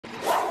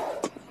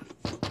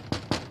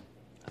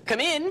Come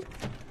in.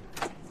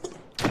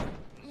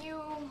 You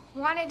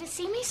wanted to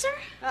see me, sir?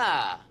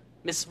 Ah,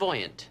 Miss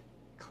Voyant.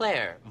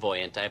 Claire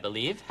Voyant, I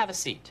believe. Have a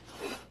seat.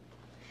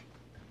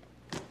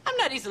 I'm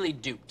not easily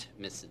duped,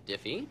 Miss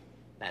Diffie.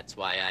 That's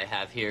why I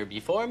have here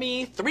before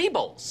me 3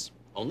 bowls.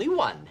 Only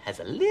one has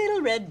a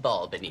little red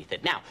ball beneath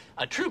it. Now,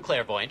 a true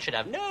clairvoyant should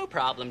have no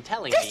problem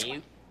telling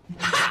me...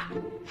 Ha!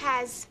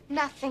 Has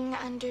nothing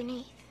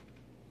underneath.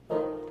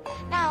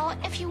 Now,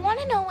 if you want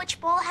to know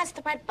which bowl has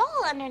the red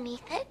ball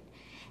underneath it,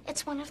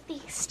 it's one of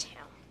these 2.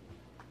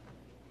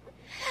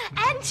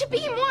 And to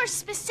be more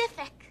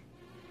specific,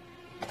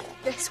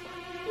 this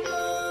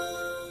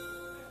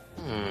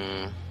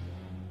one.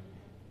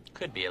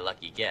 Could be a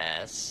lucky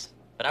guess.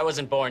 But I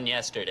wasn't born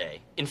yesterday.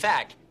 In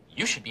fact,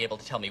 you should be able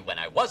to tell me when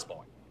I was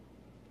born.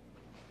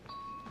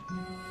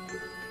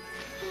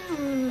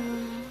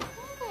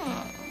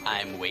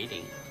 I'm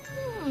waiting.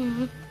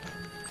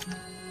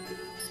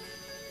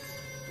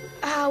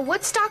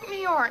 Woodstock, New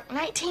York,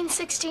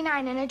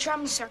 1969, in a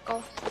drum circle,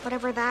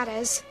 whatever that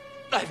is.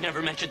 I've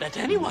never mentioned that to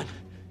anyone.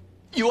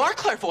 You are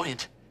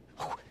clairvoyant.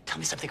 Oh, tell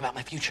me something about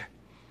my future.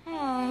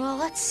 Well,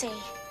 let's see.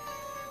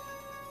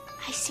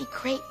 I see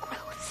great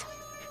growth.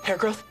 Hair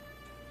growth?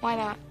 Why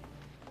not?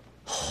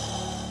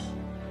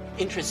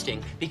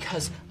 Interesting,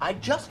 because I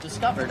just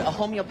discovered a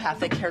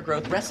homeopathic hair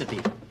growth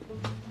recipe.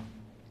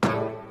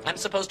 I'm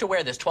supposed to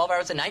wear this 12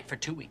 hours a night for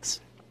 2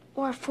 weeks.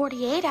 Or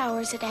 48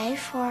 hours a day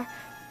for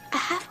a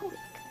half a week.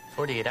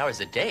 48 hours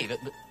a day?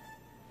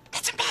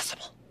 That's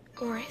impossible.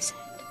 Or is it?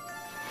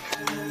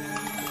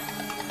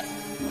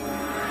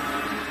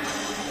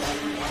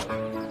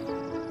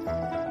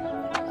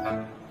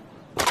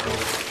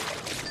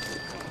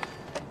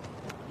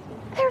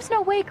 There's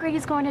no way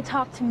Grady's going to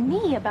talk to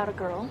me about a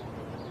girl.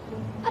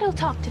 But he'll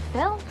talk to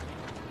Phil.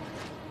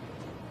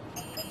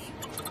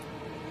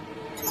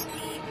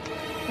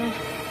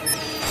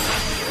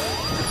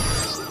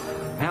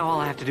 Now all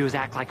I have to do is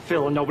act like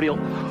Phil and nobody'll...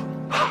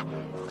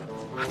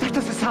 That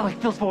doesn't sound like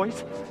Phil's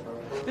voice.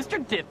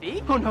 Mr.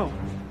 Diffie? Oh, no.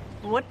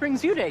 What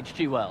brings you to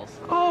H.G. Wells?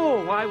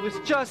 Oh, I was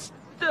just,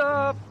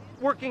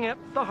 working at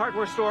the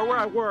hardware store where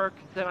I work.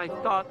 Then I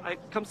thought I'd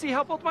come see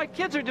how both my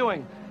kids are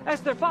doing,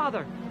 as their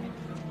father.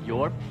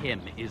 Your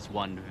Pim is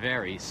one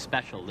very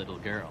special little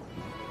girl.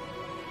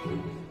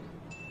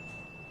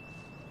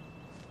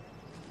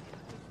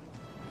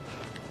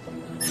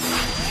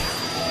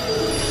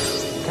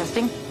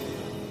 Testing?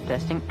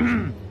 Testing.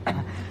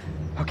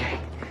 Okay.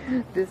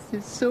 This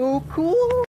is so cool.